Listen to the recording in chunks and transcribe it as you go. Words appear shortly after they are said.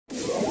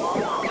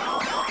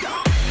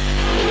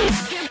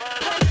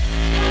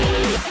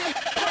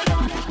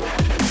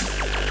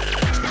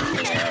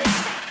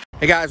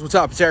Hey guys, what's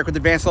up? It's Eric with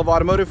Advanced Level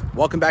Automotive.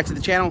 Welcome back to the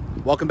channel.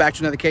 Welcome back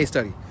to another case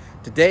study.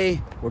 Today,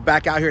 we're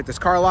back out here at this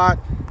car lot.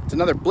 It's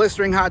another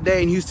blistering hot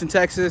day in Houston,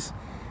 Texas.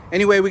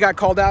 Anyway, we got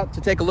called out to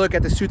take a look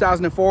at this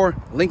 2004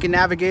 Lincoln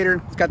Navigator.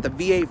 It's got the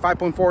V8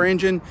 5.4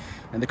 engine,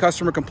 and the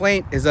customer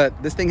complaint is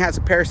that this thing has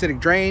a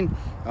parasitic drain.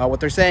 What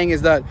they're saying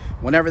is that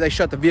whenever they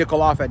shut the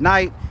vehicle off at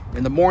night,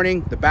 in the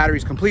morning, the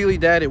battery's completely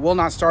dead. It will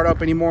not start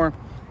up anymore.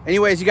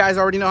 Anyways, you guys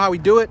already know how we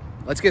do it.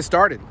 Let's get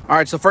started. All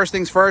right, so first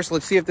things first,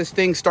 let's see if this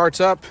thing starts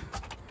up.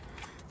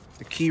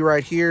 The key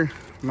right here.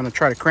 I'm gonna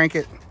try to crank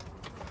it.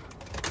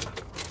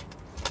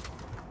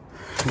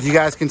 As you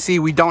guys can see,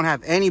 we don't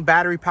have any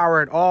battery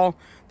power at all.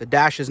 The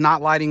dash is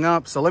not lighting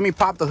up. So let me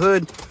pop the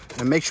hood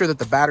and make sure that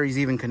the battery's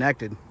even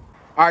connected.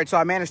 All right, so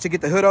I managed to get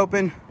the hood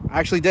open. I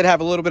actually did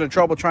have a little bit of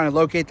trouble trying to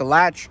locate the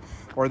latch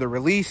or the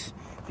release.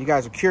 If you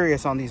guys are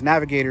curious on these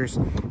Navigators,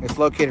 it's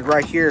located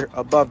right here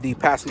above the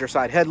passenger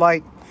side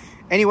headlight.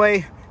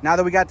 Anyway, now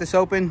that we got this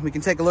open, we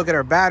can take a look at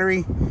our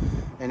battery.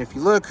 And if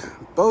you look,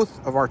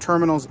 both of our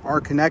terminals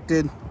are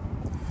connected.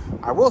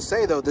 I will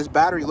say though, this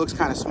battery looks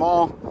kind of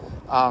small.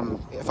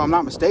 If I'm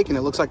not mistaken,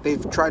 it looks like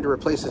they've tried to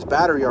replace this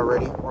battery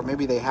already, or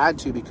maybe they had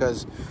to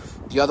because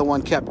the other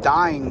one kept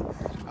dying.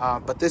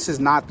 But this is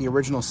not the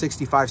original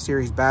 65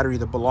 series battery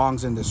that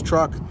belongs in this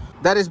truck.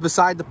 That is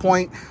beside the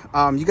point.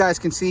 You guys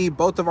can see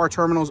both of our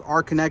terminals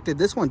are connected.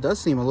 This one does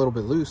seem a little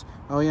bit loose.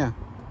 Oh yeah.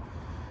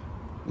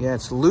 Yeah,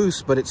 it's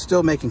loose, but it's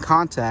still making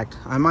contact.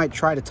 I might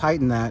try to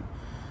tighten that.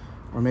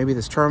 Or maybe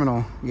this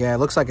terminal. Yeah, it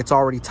looks like it's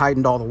already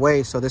tightened all the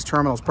way. So this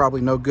terminal is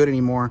probably no good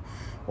anymore.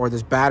 Or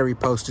this battery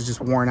post is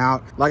just worn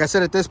out. Like I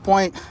said, at this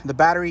point, the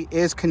battery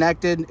is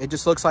connected. It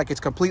just looks like it's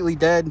completely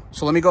dead.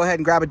 So let me go ahead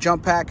and grab a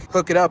jump pack,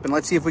 hook it up, and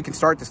let's see if we can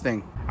start this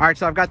thing. All right,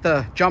 so I've got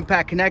the jump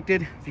pack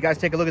connected. If you guys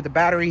take a look at the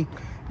battery,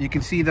 you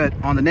can see that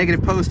on the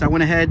negative post, I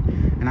went ahead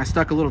and I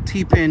stuck a little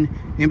T-pin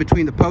in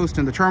between the post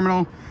and the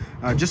terminal,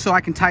 just so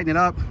I can tighten it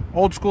up.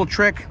 Old school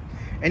trick.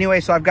 Anyway,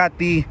 so I've got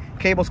the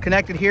cables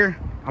connected here.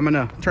 I'm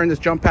gonna turn this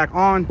jump pack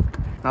on.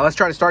 Now let's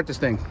try to start this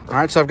thing. All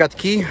right, so I've got the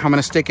key. I'm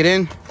gonna stick it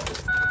in.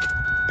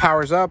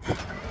 Powers up.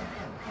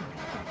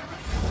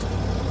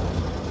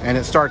 And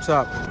it starts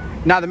up.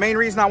 Now the main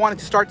reason I wanted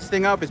to start this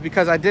thing up is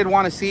because I did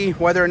want to see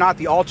whether or not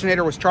the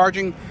alternator was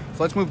charging.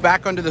 So let's move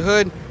back under the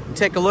hood and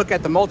take a look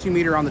at the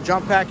multimeter on the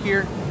jump pack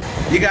here.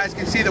 You guys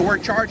can see that we're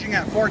charging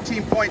at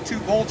 14.2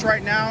 volts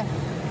right now.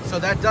 So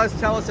that does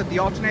tell us that the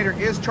alternator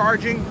is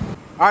charging.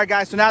 All right,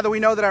 guys, so now that we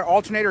know that our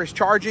alternator is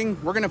charging,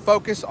 we're gonna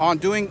focus on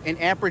doing an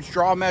amperage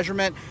draw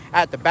measurement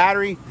at the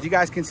battery. As you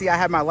guys can see, I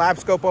have my lab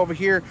scope over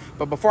here,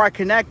 but before I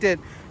connect it,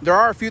 there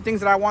are a few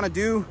things that I wanna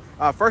do.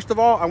 First of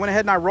all, I went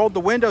ahead and I rolled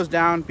the windows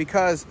down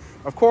because,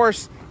 of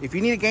course, if you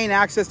need to gain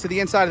access to the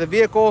inside of the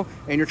vehicle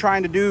and you're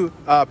trying to do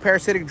a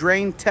parasitic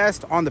drain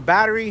test on the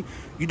battery,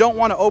 you don't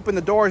want to open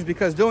the doors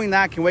because doing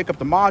that can wake up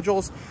the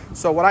modules.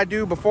 So what I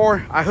do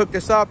before I hook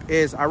this up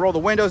is I roll the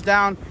windows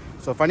down.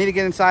 So if I need to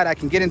get inside, I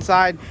can get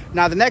inside.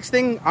 Now, the next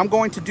thing I'm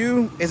going to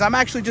do is I'm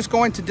actually just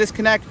going to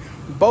disconnect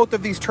both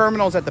of these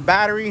terminals at the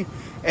battery,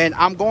 and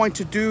I'm going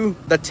to do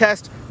the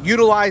test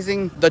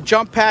utilizing the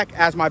jump pack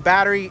as my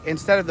battery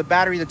instead of the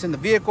battery that's in the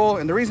vehicle.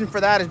 And the reason for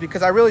that is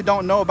because I really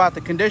don't know about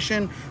the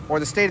condition or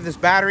the state of this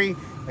battery.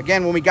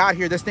 Again, when we got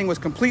here, this thing was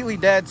completely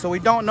dead. So we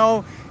don't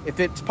know if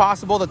it's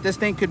possible that this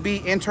thing could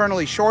be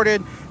internally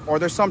shorted or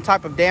there's some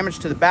type of damage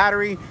to the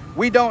battery.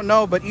 We don't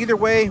know, but either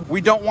way, we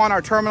don't want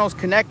our terminals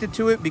connected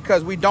to it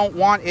because we don't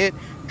want it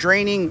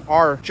draining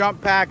our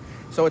jump pack.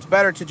 So it's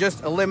better to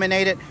just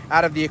eliminate it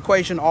out of the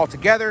equation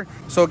altogether.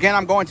 So again,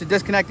 I'm going to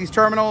disconnect these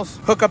terminals,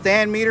 hook up the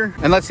ammeter,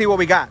 and let's see what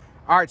we got.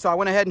 All right, so I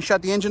went ahead and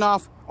shut the engine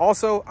off.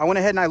 Also, I went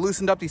ahead and I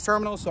loosened up these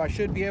terminals, so I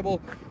should be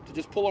able to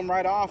just pull them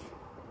right off.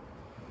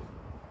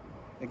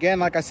 Again,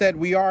 like I said,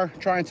 we are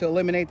trying to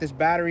eliminate this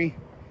battery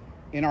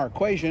in our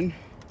equation,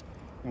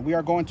 and we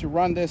are going to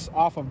run this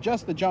off of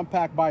just the jump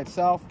pack by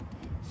itself.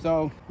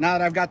 So now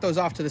that I've got those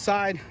off to the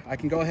side, I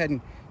can go ahead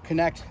and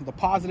connect the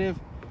positive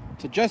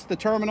to just the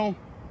terminal.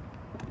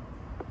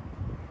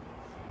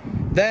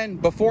 Then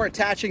before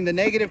attaching the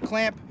negative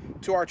clamp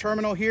to our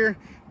terminal here,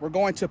 we're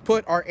going to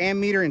put our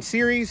ammeter in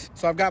series.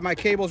 So I've got my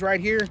cables right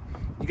here.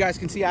 You guys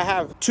can see I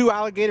have two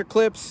alligator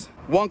clips.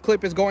 One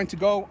clip is going to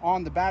go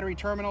on the battery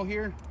terminal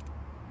here.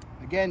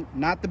 Again,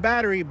 not the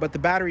battery, but the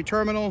battery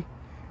terminal.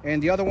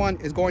 And the other one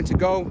is going to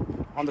go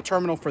on the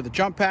terminal for the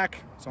jump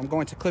pack. So I'm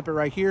going to clip it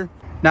right here.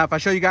 Now, if I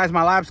show you guys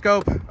my lab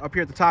scope up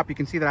here at the top, you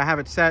can see that I have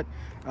it set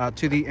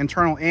to the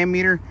internal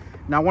ammeter.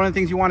 Now, one of the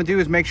things you want to do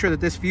is make sure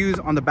that this fuse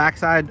on the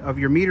backside of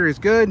your meter is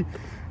good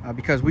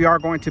because we are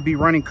going to be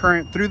running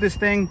current through this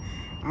thing.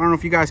 I don't know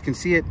if you guys can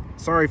see it.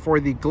 Sorry for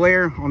the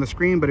glare on the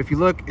screen, but if you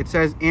look, it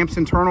says amps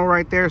internal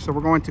right there. So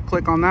we're going to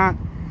click on that.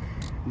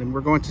 Then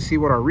we're going to see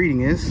what our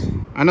reading is.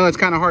 I know that's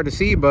kind of hard to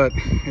see, but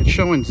it's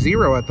showing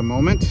 0 at the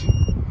moment.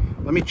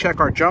 Let me check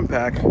our jump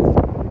pack.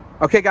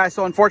 Okay, guys,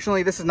 so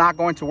unfortunately, this is not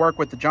going to work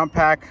with the jump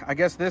pack. I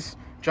guess this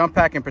jump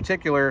pack in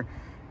particular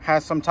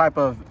has some type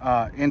of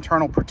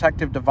internal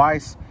protective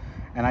device,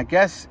 and I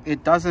guess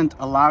it doesn't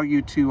allow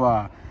you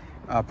to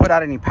put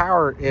out any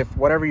power if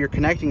whatever you're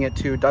connecting it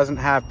to doesn't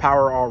have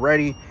power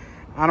already.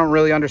 I don't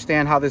really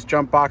understand how this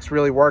jump box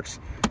really works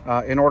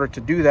in order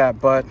to do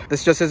that, but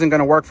this just isn't going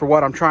to work for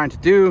what I'm trying to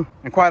do.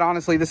 And quite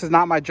honestly, this is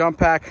not my jump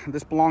pack.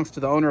 This belongs to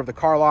the owner of the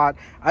car lot.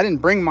 I didn't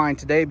bring mine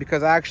today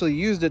because I actually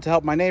used it to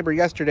help my neighbor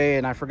yesterday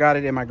and I forgot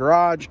it in my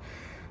garage.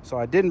 So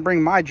I didn't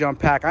bring my jump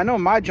pack. I know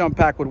my jump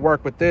pack would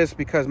work with this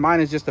because mine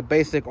is just a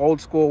basic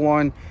old school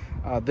one.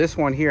 This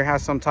one here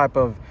has some type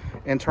of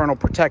internal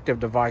protective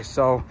device.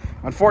 So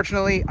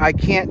unfortunately, I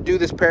can't do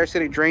this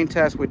parasitic drain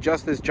test with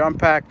just this jump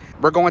pack.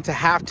 We're going to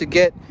have to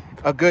get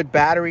a good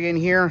battery in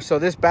here. So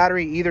this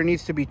battery either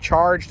needs to be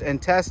charged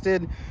and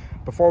tested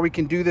before we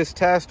can do this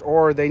test,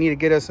 or they need to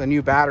get us a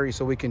new battery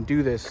so we can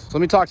do this. So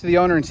let me talk to the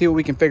owner and see what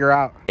we can figure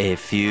out. A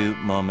few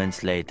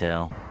moments later.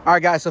 All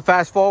right, guys, so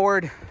fast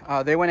forward.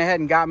 They went ahead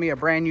and got me a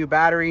brand new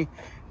battery.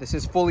 This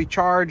is fully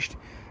charged,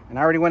 and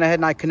I already went ahead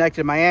and I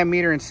connected my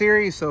ammeter in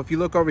series. So if you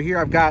look over here,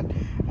 I've got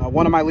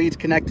one of my leads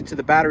connected to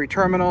the battery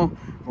terminal.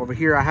 Over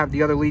here, I have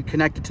the other lead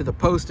connected to the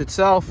post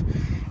itself.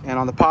 And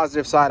on the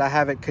positive side, I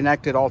have it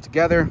connected all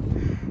together.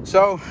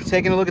 So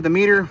taking a look at the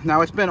meter.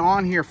 Now it's been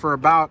on here for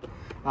about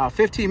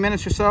 15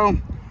 minutes or so.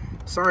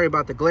 Sorry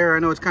about the glare. I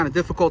know it's kind of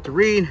difficult to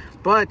read,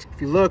 but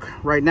if you look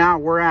right now,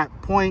 we're at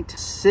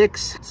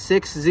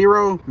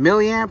 0.660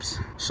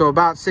 milliamps. So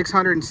about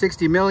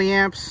 660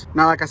 milliamps.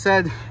 Now, like I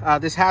said,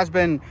 this has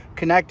been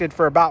connected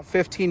for about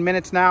 15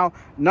 minutes now.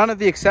 None of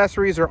the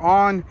accessories are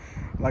on.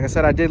 Like I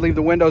said, I did leave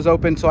the windows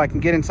open so I can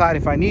get inside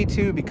if I need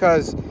to,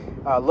 because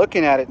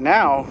looking at it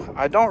now,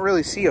 I don't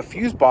really see a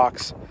fuse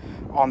box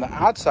on the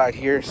outside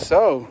here.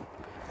 So,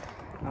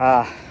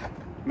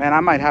 man, I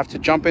might have to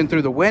jump in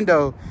through the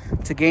window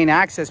to gain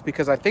access,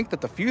 because I think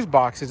that the fuse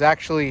box is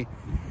actually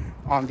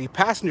on the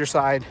passenger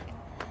side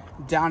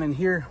down in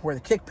here where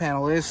the kick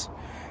panel is.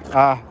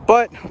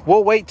 But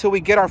we'll wait till we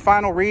get our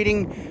final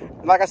reading.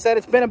 Like I said,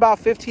 it's been about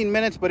 15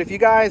 minutes, but if you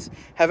guys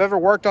have ever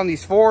worked on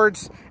these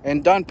Fords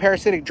and done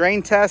parasitic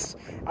drain tests,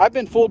 I've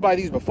been fooled by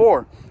these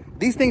before.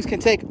 These things can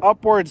take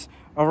upwards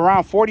of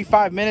around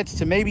 45 minutes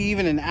to maybe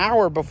even an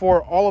hour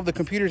before all of the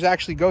computers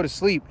actually go to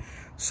sleep.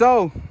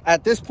 So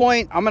at this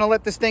point, I'm going to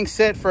let this thing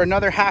sit for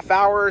another half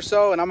hour or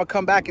so, and I'm going to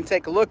come back and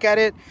take a look at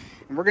it.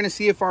 And we're going to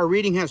see if our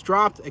reading has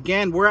dropped.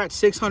 Again, we're at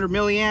 600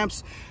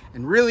 milliamps.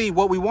 And really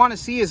what we want to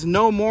see is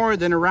no more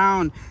than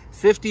around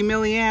 50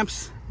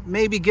 milliamps,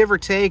 maybe give or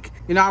take.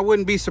 You know, I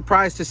wouldn't be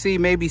surprised to see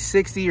maybe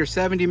 60 or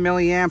 70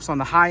 milliamps on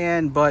the high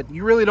end, but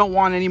you really don't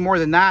want any more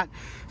than that.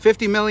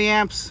 50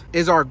 milliamps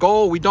is our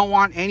goal. We don't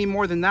want any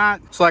more than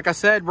that. So like I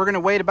said, we're going to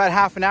wait about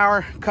half an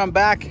hour, come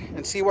back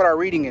and see what our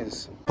reading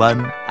is.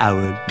 1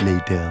 hour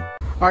later.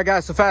 All right,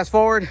 guys, so fast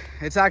forward.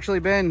 It's actually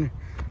been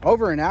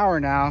over an hour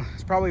now.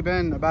 It's probably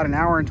been about an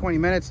hour and 20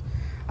 minutes.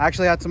 I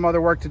actually had some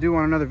other work to do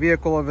on another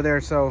vehicle over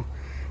there, so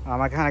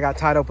I kind of got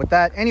tied up with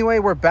that. Anyway,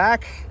 we're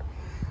back.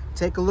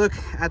 Take a look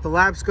at the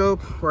lab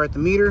scope or at the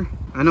meter.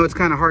 I know it's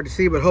kind of hard to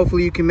see, but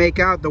hopefully you can make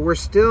out that we're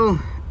still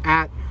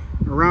at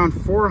around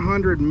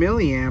 400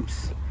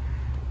 milliamps.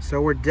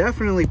 So we're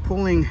definitely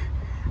pulling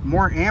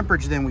more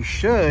amperage than we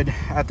should.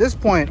 At this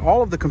point,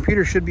 all of the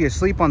computers should be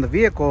asleep on the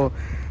vehicle.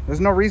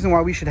 There's no reason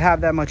why we should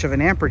have that much of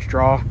an amperage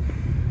draw.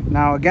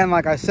 Now, again,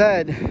 like I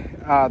said,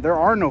 there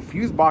are no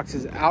fuse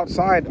boxes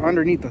outside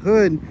underneath the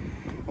hood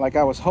like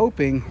I was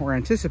hoping or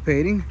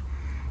anticipating.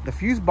 The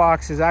fuse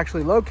box is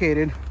actually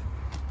located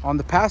on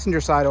the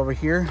passenger side over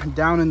here,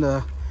 down in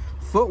the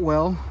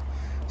footwell.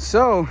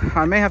 So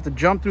I may have to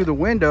jump through the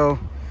window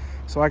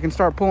so I can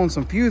start pulling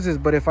some fuses.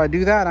 But if I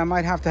do that, I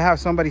might have to have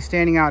somebody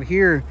standing out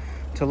here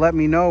to let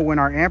me know when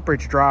our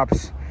amperage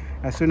drops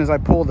as soon as I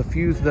pull the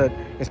fuse that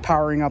is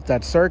powering up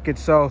that circuit.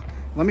 So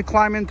let me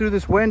climb in through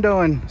this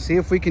window and see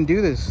if we can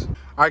do this.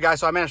 All right,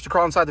 guys, so I managed to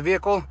crawl inside the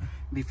vehicle.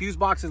 The fuse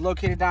box is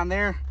located down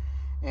there.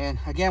 And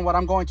again, what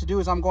I'm going to do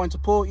is I'm going to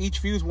pull each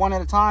fuse one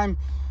at a time.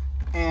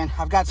 And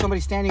I've got somebody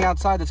standing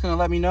outside that's going to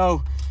let me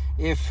know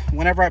if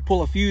whenever I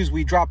pull a fuse,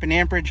 we drop an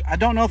amperage. I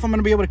don't know if I'm going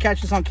to be able to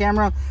catch this on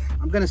camera.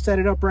 I'm going to set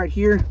it up right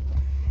here.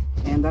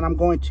 And then I'm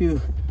going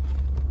to,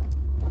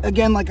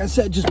 again, like I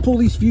said, just pull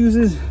these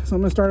fuses. So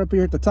I'm going to start up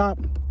here at the top.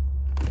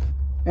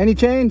 Any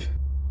change?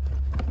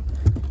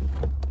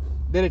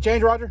 Did it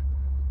change, Roger?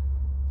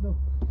 No.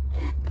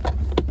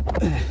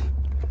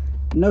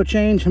 No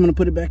change. I'm going to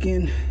put it back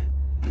in.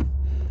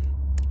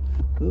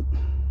 Oop.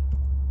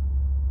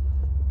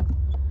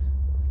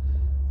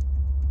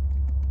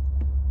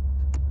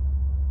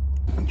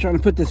 I'm trying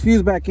to put this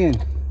fuse back in,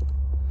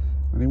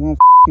 but it won't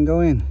fucking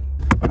go in.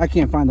 I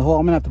can't find the hole.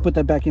 I'm gonna have to put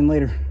that back in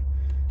later.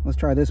 Let's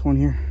try this one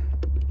here.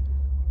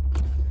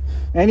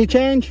 Any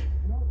change?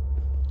 No.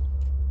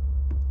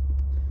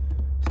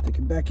 Stick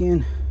it back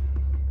in.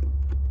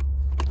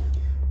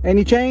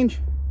 Any change?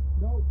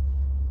 No.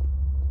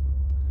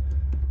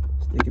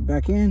 Stick it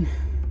back in.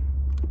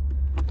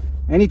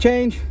 Any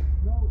change?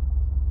 No.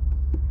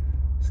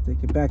 Stick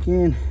it back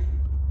in.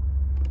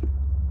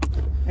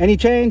 Any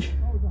change?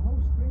 Oh, the whole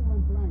screen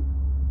went blank.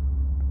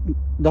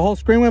 The whole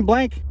screen went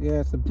blank? Yeah,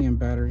 it's the damn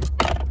battery.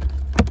 God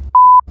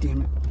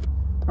damn it.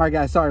 All right,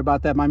 guys, sorry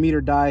about that. My meter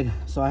died,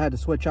 so I had to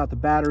switch out the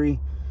battery.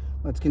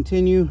 Let's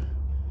continue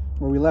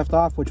where we left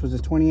off, which was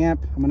this 20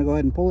 amp. I'm gonna go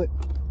ahead and pull it.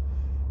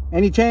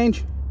 Any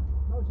change?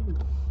 No change.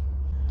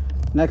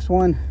 Next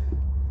one.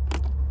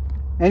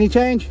 Any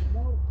change?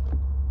 No.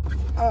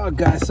 Oh,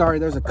 guys, sorry.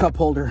 There's a cup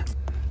holder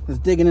that's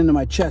digging into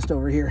my chest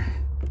over here.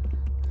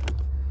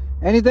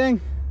 Anything?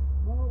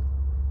 No.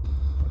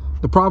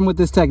 The problem with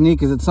this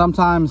technique is that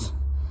sometimes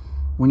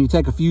when you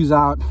take a fuse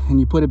out and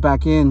you put it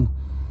back in,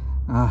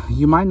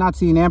 you might not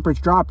see an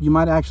amperage drop. You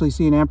might actually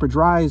see an amperage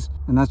rise,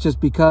 and that's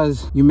just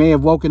because you may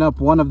have woken up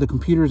one of the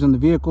computers in the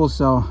vehicle.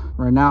 So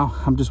right now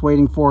I'm just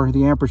waiting for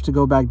the amperage to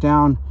go back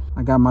down.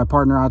 I got my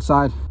partner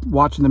outside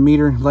watching the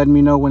meter, letting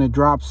me know when it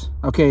drops.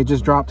 Okay, it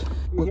just dropped.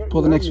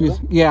 Pull the next fuse.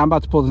 Yeah, I'm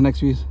about to pull the next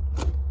fuse.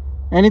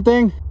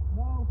 Anything?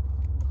 No.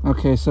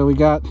 Okay, so we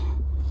got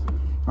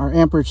our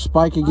amperage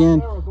spike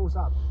again. Arrow goes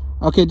up.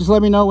 Okay, just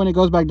let me know when it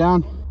goes back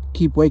down.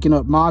 Keep waking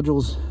up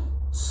modules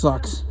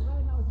sucks.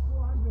 Right now it's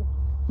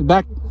 400.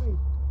 Back,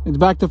 it's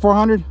back to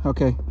 400.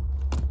 Okay.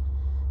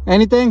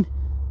 Anything?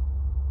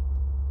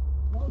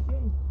 No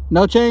change.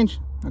 No change.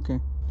 Okay.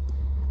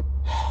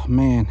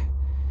 Man,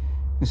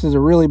 this is a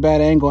really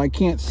bad angle. I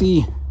can't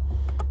see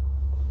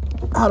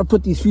how to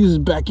put these fuses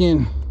back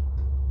in.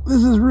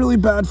 This is really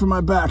bad for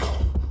my back.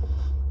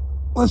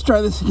 Let's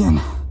try this again.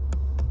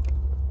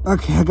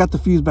 Okay, I got the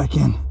fuse back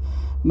in.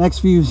 Next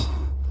fuse.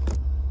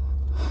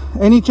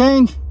 Any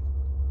change?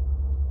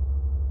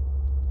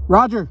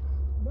 Roger.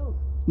 No.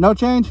 No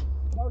change?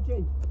 No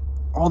change.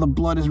 All the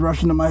blood is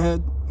rushing to my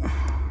head.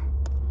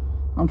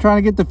 I'm trying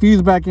to get the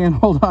fuse back in.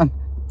 Hold on.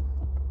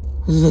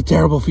 This is a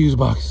terrible fuse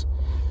box.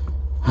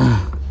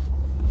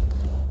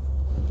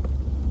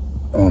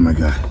 Oh my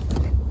God.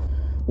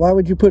 Why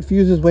would you put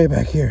fuses way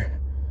back here?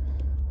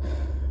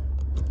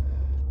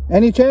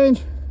 Any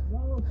change?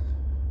 No.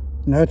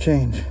 No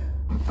change.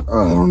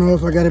 Oh, I don't know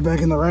if I got it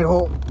back in the right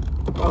hole.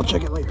 I'll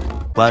check it later.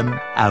 1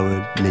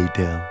 hour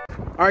later.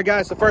 All right,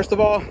 guys, so first of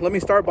all, let me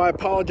start by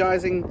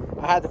apologizing.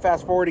 I had to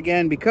fast forward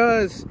again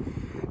because,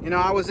 you know,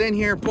 I was in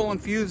here pulling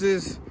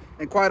fuses,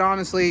 and quite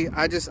honestly,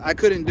 I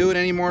couldn't do it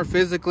anymore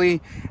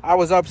physically. I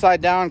was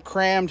upside down,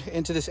 crammed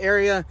into this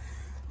area,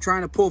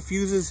 trying to pull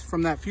fuses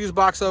from that fuse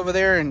box over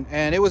there,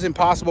 and it was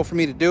impossible for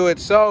me to do it.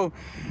 So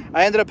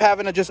I ended up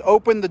having to just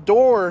open the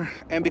door,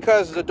 and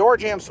because the door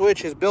jamb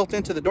switch is built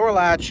into the door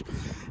latch,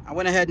 I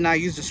went ahead and I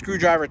used a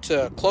screwdriver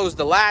to close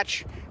the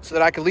latch so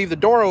that I could leave the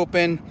door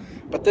open.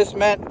 But this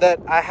meant that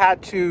I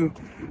had to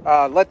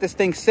let this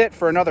thing sit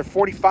for another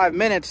 45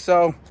 minutes.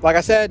 So like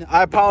I said,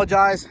 I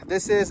apologize.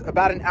 This is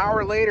about an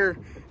hour later,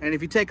 and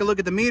if you take a look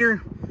at the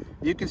meter,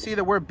 you can see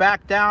that we're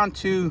back down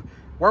to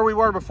where we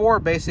were before,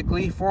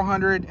 basically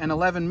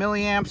 411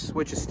 milliamps,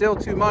 which is still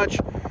too much.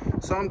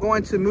 So I'm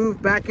going to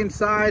move back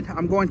inside.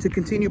 I'm going to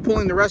continue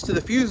pulling the rest of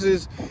the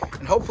fuses,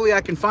 and hopefully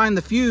I can find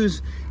the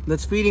fuse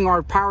that's feeding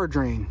our power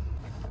drain.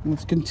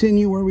 Let's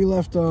continue where we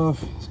left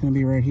off. It's gonna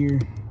be right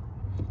here.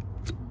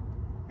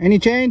 Any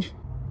change?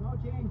 No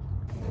change.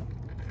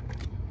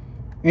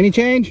 Any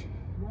change?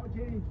 No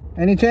change.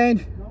 Any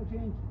change? No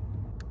change.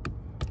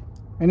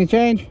 Any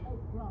change? Oh,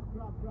 drop.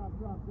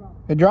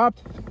 It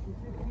dropped?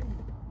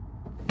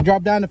 It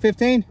dropped down to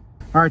 15?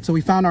 All right, so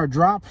we found our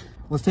drop.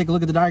 Let's take a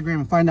look at the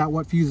diagram and find out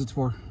what fuse it's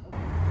for.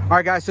 All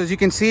right, guys, so as you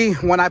can see,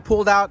 when I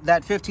pulled out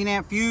that 15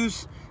 amp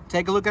fuse,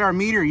 take a look at our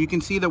meter. You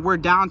can see that we're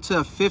down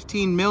to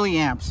 15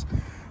 milliamps.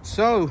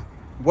 So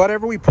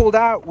whatever we pulled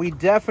out, we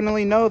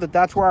definitely know that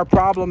that's where our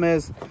problem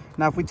is.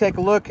 Now, if we take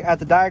a look at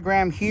the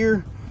diagram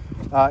here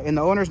in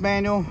the owner's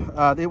manual,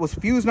 it was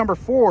fuse number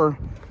 4,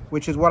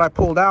 which is what I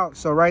pulled out.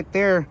 So right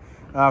there,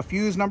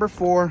 fuse number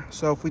 4.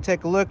 So if we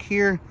take a look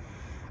here,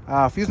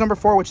 fuse number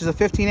 4, which is a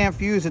 15 amp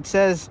fuse, it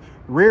says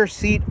rear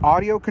seat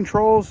audio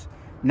controls,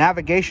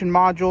 navigation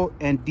module,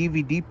 and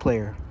DVD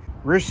player.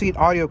 Rear seat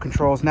audio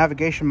controls,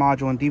 navigation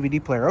module, and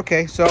DVD player.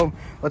 Okay, so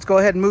let's go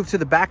ahead and move to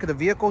the back of the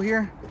vehicle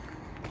here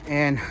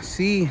and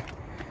see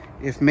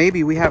if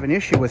maybe we have an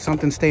issue with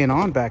something staying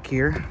on back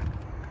here.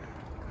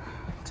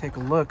 Take a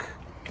look.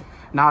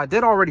 Now, I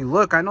did already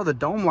look. I know the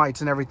dome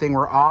lights and everything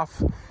were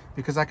off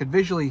because I could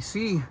visually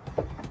see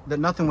that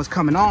nothing was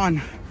coming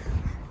on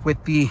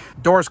with the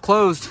doors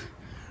closed.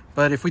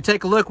 But if we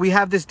take a look, we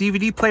have this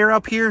DVD player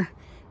up here,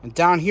 and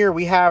down here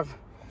we have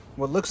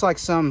what looks like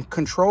some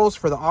controls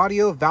for the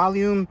audio,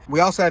 volume.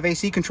 We also have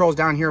AC controls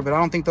down here, but I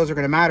don't think those are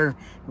going to matter.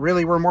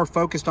 Really, we're more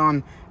focused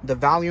on the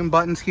volume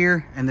buttons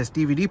here and this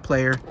DVD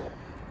player.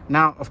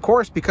 Now, of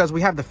course, because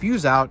we have the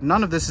fuse out,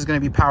 none of this is going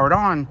to be powered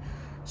on.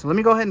 So let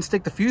me go ahead and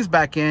stick the fuse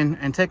back in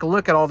and take a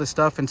look at all this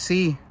stuff and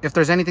see if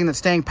there's anything that's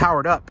staying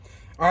powered up.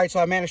 All right, so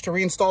I managed to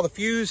reinstall the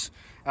fuse.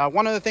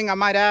 One other thing I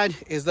might add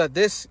is that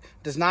this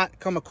does not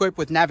come equipped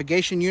with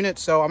navigation unit,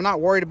 so I'm not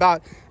worried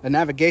about a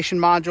navigation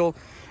module.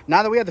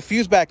 Now that we have the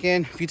fuse back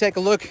in, if you take a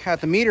look at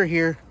the meter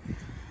here,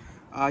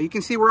 you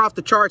can see we're off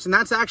the charts, and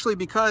that's actually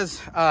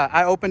because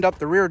I opened up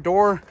the rear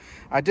door.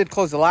 I did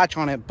close the latch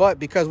on it, but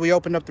because we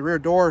opened up the rear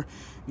door,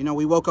 you know,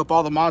 we woke up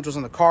all the modules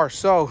in the car.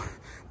 So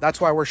that's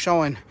why we're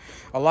showing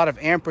a lot of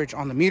amperage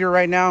on the meter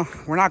right now.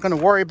 We're not going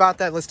to worry about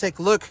that. Let's take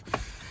a look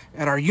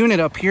at our unit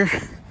up here.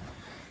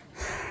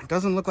 It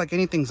doesn't look like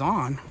anything's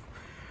on.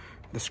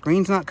 The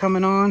screen's not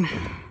coming on.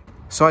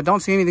 So I don't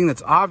see anything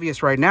that's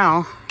obvious right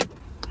now.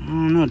 I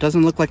don't know, it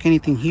doesn't look like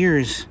anything here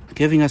is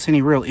giving us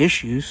any real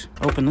issues.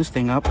 Open this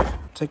thing up,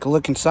 take a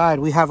look inside.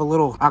 We have a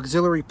little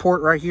auxiliary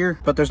port right here,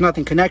 but there's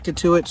nothing connected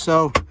to it,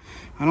 so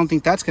I don't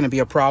think that's gonna be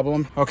a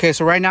problem. Okay,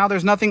 so right now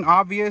there's nothing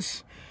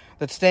obvious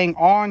that's staying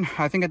on.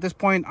 I think at this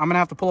point, I'm gonna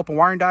have to pull up a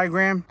wiring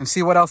diagram and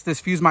see what else this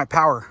fuse might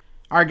power.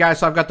 All right, guys,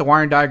 so I've got the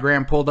wiring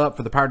diagram pulled up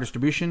for the power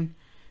distribution.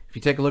 If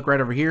you take a look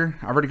right over here,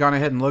 I've already gone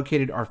ahead and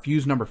located our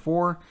fuse number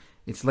 4.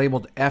 It's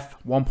labeled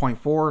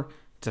F1.4.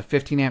 It's a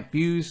 15 amp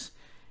fuse.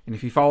 And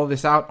if you follow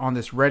this out on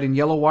this red and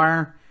yellow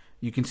wire,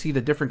 you can see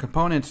the different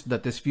components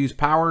that this fuse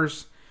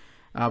powers.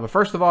 But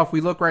first of all, if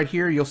we look right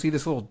here, you'll see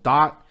this little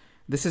dot.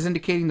 This is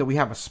indicating that we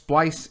have a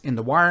splice in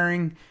the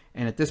wiring.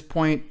 And at this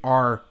point,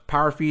 our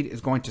power feed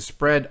is going to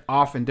spread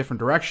off in different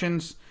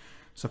directions.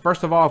 So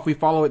first of all, if we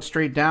follow it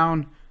straight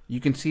down, you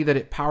can see that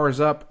it powers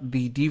up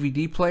the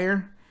DVD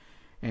player.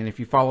 And if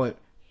you follow it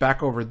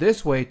back over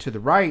this way to the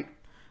right,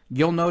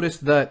 you'll notice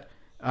that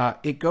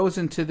it goes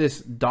into this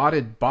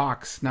dotted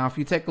box. Now, if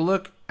you take a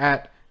look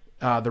at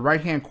the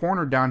right-hand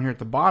corner down here at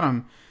the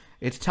bottom,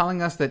 it's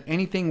telling us that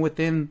anything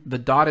within the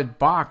dotted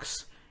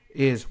box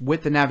is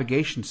with the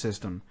navigation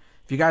system.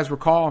 If you guys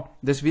recall,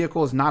 this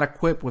vehicle is not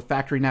equipped with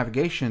factory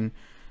navigation,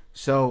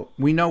 so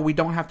we know we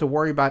don't have to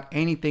worry about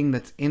anything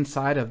that's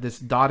inside of this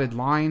dotted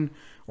line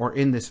or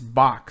in this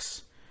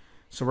box.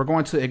 So we're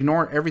going to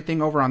ignore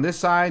everything over on this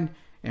side,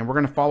 and we're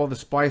going to follow the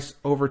splice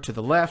over to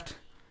the left,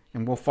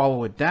 and we'll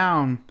follow it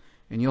down,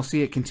 and you'll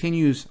see it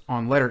continues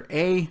on letter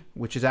A,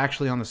 which is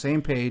actually on the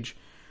same page.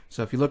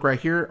 So if you look right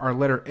here, our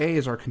letter A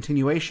is our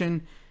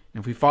continuation,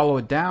 and if we follow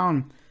it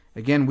down,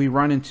 again, we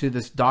run into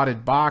this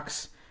dotted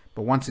box.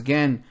 But once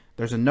again,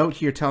 there's a note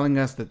here telling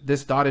us that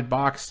this dotted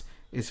box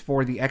is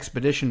for the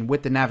Expedition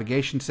with the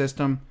navigation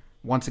system.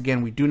 Once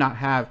again, we do not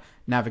have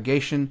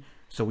navigation,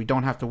 so we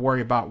don't have to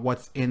worry about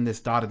what's in this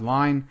dotted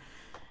line.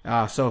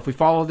 So if we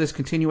follow this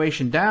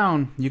continuation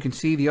down, you can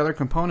see the other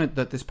component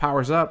that this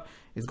powers up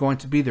is going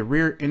to be the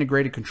rear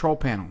integrated control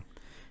panel.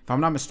 If I'm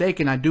not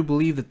mistaken, I do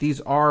believe that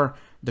these are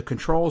the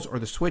controls or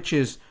the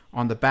switches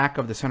on the back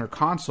of the center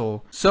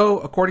console. So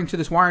according to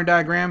this wiring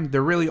diagram,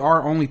 there really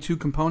are only 2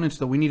 components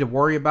that we need to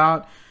worry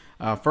about.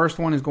 First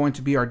one is going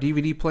to be our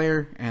DVD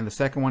player, and the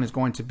second one is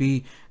going to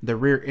be the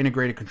rear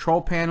integrated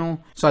control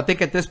panel. So I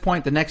think at this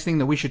point, the next thing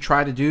that we should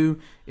try to do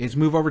is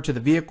move over to the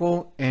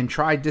vehicle and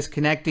try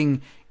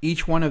disconnecting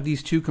each one of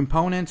these 2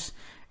 components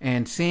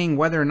and seeing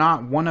whether or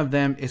not one of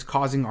them is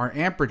causing our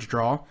amperage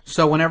draw.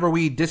 So whenever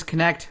we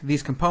disconnect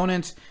these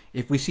components,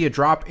 if we see a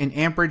drop in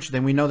amperage,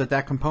 then we know that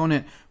that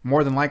component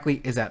more than likely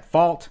is at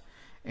fault,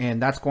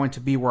 and that's going to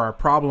be where our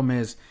problem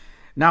is.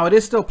 Now, it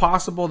is still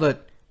possible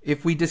that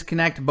if we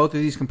disconnect both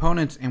of these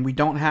components and we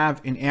don't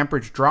have an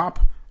amperage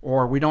drop,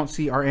 or we don't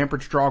see our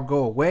amperage draw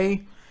go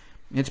away,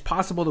 it's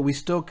possible that we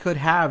still could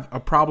have a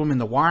problem in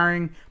the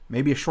wiring,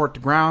 maybe a short to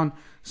ground,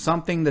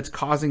 something that's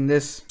causing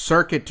this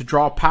circuit to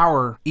draw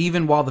power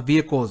even while the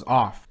vehicle is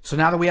off. So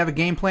now that we have a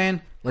game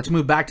plan, let's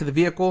move back to the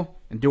vehicle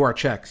and do our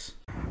checks.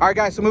 All right,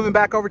 guys, so moving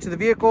back over to the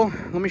vehicle,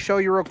 let me show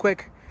you real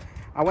quick.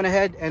 I went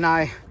ahead and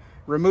I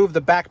removed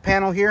the back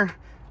panel here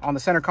on the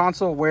center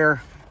console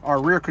where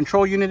our rear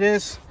control unit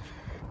is.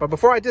 But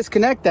before I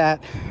disconnect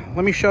that,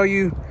 let me show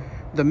you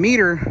the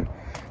meter.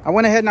 I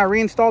went ahead and I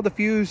reinstalled the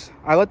fuse.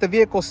 I let the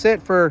vehicle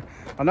sit for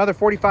another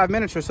 45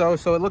 minutes or so.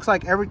 So it looks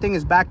like everything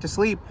is back to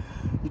sleep.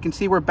 You can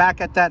see we're back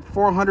at that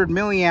 400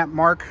 milliamp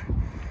mark.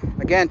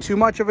 Again, too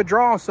much of a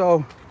draw.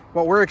 So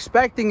what we're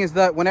expecting is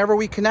that whenever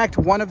we connect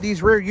one of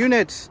these rear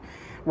units,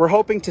 we're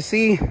hoping to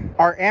see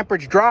our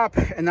amperage drop,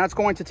 and that's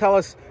going to tell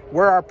us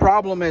where our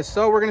problem is.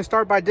 So we're going to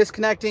start by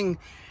disconnecting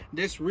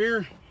this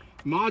rear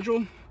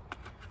module.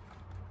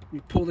 Let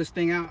me pull this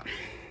thing out.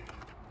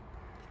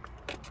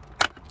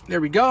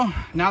 There we go.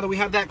 Now that we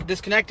have that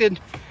disconnected,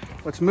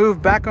 let's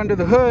move back under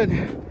the hood,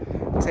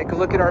 take a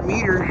look at our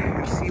meter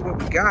and see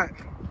what we got.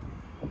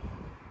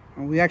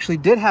 And we actually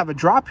did have a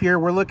drop here.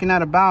 We're looking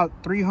at about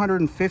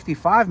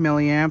 355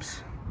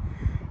 milliamps.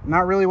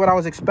 Not really what I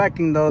was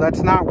expecting, though.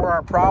 That's not where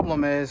our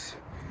problem is.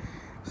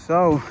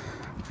 So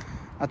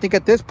I think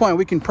at this point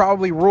we can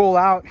probably rule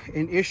out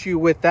an issue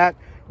with that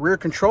rear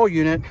control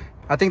unit.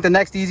 I think the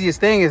next easiest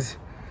thing is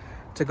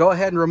to go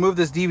ahead and remove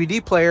this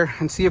DVD player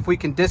and see if we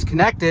can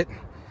disconnect it.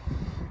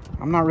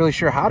 I'm not really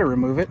sure how to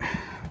remove it.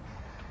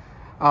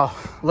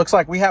 Looks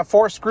like we have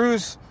 4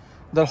 screws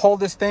that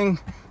hold this thing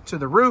to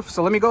the roof.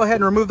 So let me go ahead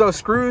and remove those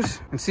screws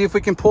and see if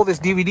we can pull this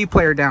DVD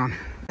player down.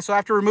 So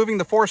after removing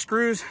the 4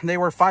 screws, they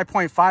were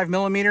 5.5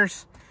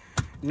 millimeters.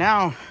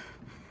 Now,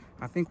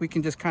 I think we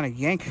can just kind of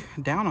yank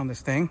down on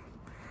this thing.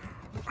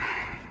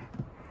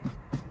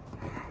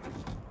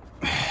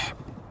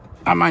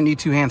 I might need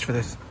 2 hands for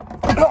this.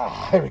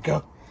 There we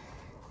go.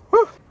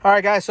 Whew. All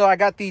right, guys, so I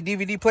got the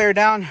DVD player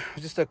down.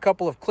 Just a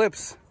couple of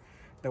clips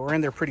that were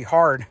in there pretty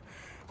hard.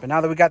 But now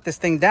that we got this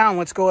thing down,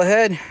 let's go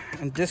ahead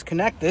and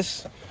disconnect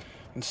this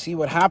and see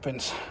what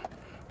happens.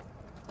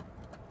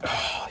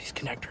 Oh, these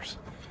connectors.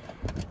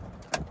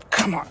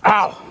 Come on.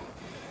 Ow.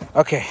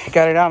 Okay,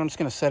 got it out. I'm just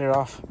gonna set it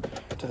off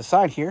to the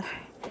side here.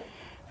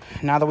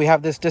 Now that we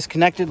have this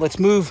disconnected, let's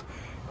move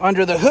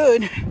under the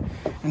hood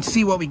and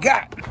see what we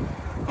got.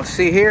 Let's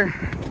see here.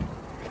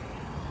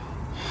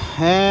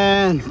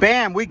 And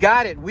bam, we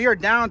got it. We are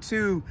down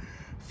to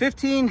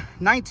 19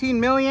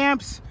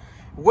 milliamps,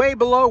 way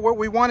below what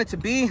we want it to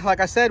be. Like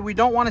I said, we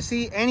don't want to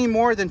see any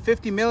more than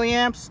 50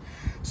 milliamps.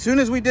 As soon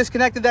as we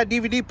disconnected that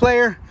DVD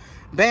player,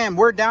 bam,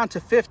 we're down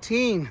to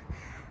 15.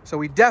 So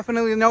we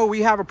definitely know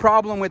we have a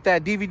problem with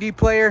that DVD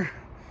player.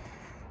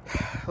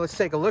 Let's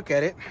take a look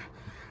at it.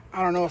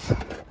 I don't know if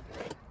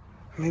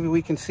maybe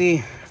we can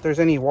see if there's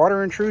any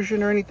water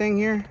intrusion or anything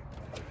here.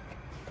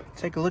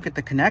 Take a look at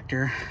the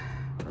connector.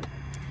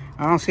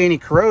 I don't see any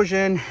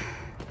corrosion.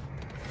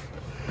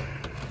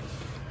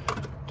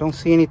 Don't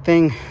see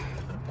anything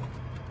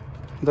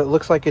that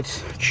looks like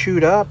it's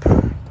chewed up.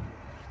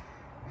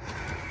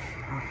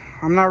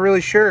 I'm not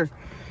really sure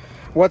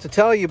what to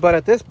tell you, but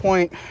at this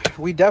point,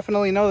 we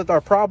definitely know that our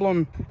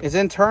problem is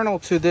internal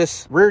to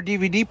this rear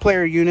DVD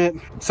player unit.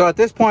 So at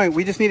this point,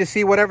 we just need to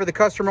see whatever the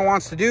customer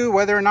wants to do,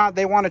 whether or not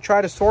they want to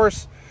try to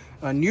source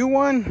a new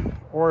one,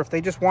 or if they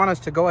just want us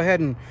to go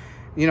ahead and,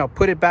 you know,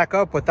 put it back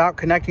up without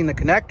connecting the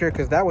connector,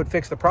 because that would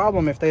fix the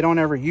problem if they don't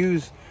ever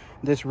use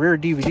this rear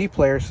DVD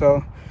player.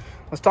 So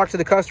let's talk to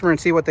the customer and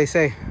see what they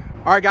say.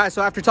 All right, guys,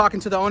 so after talking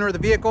to the owner of the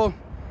vehicle,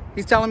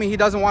 he's telling me he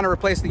doesn't want to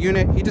replace the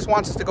unit. He just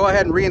wants us to go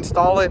ahead and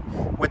reinstall it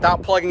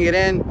without plugging it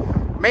in,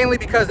 mainly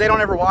because they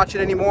don't ever watch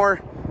it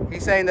anymore.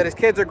 He's saying that his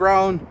kids are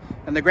grown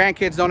and the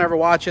grandkids don't ever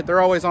watch it.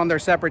 They're always on their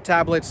separate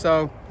tablets.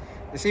 So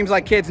it seems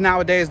like kids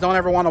nowadays don't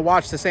ever want to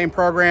watch the same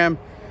program.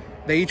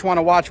 They each want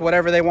to watch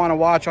whatever they want to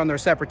watch on their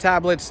separate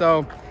tablets.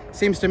 So it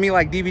seems to me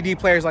like DVD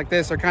players like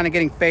this are kind of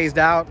getting phased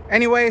out.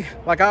 Anyway,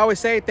 like I always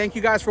say, thank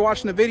you guys for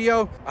watching the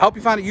video. I hope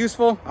you found it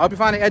useful. I hope you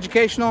found it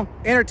educational,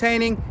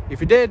 entertaining.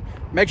 If you did,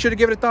 make sure to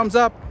give it a thumbs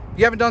up. If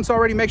you haven't done so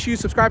already, make sure you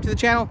subscribe to the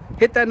channel,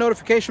 hit that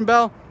notification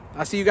bell.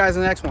 I'll see you guys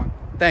in the next one.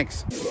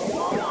 Thanks.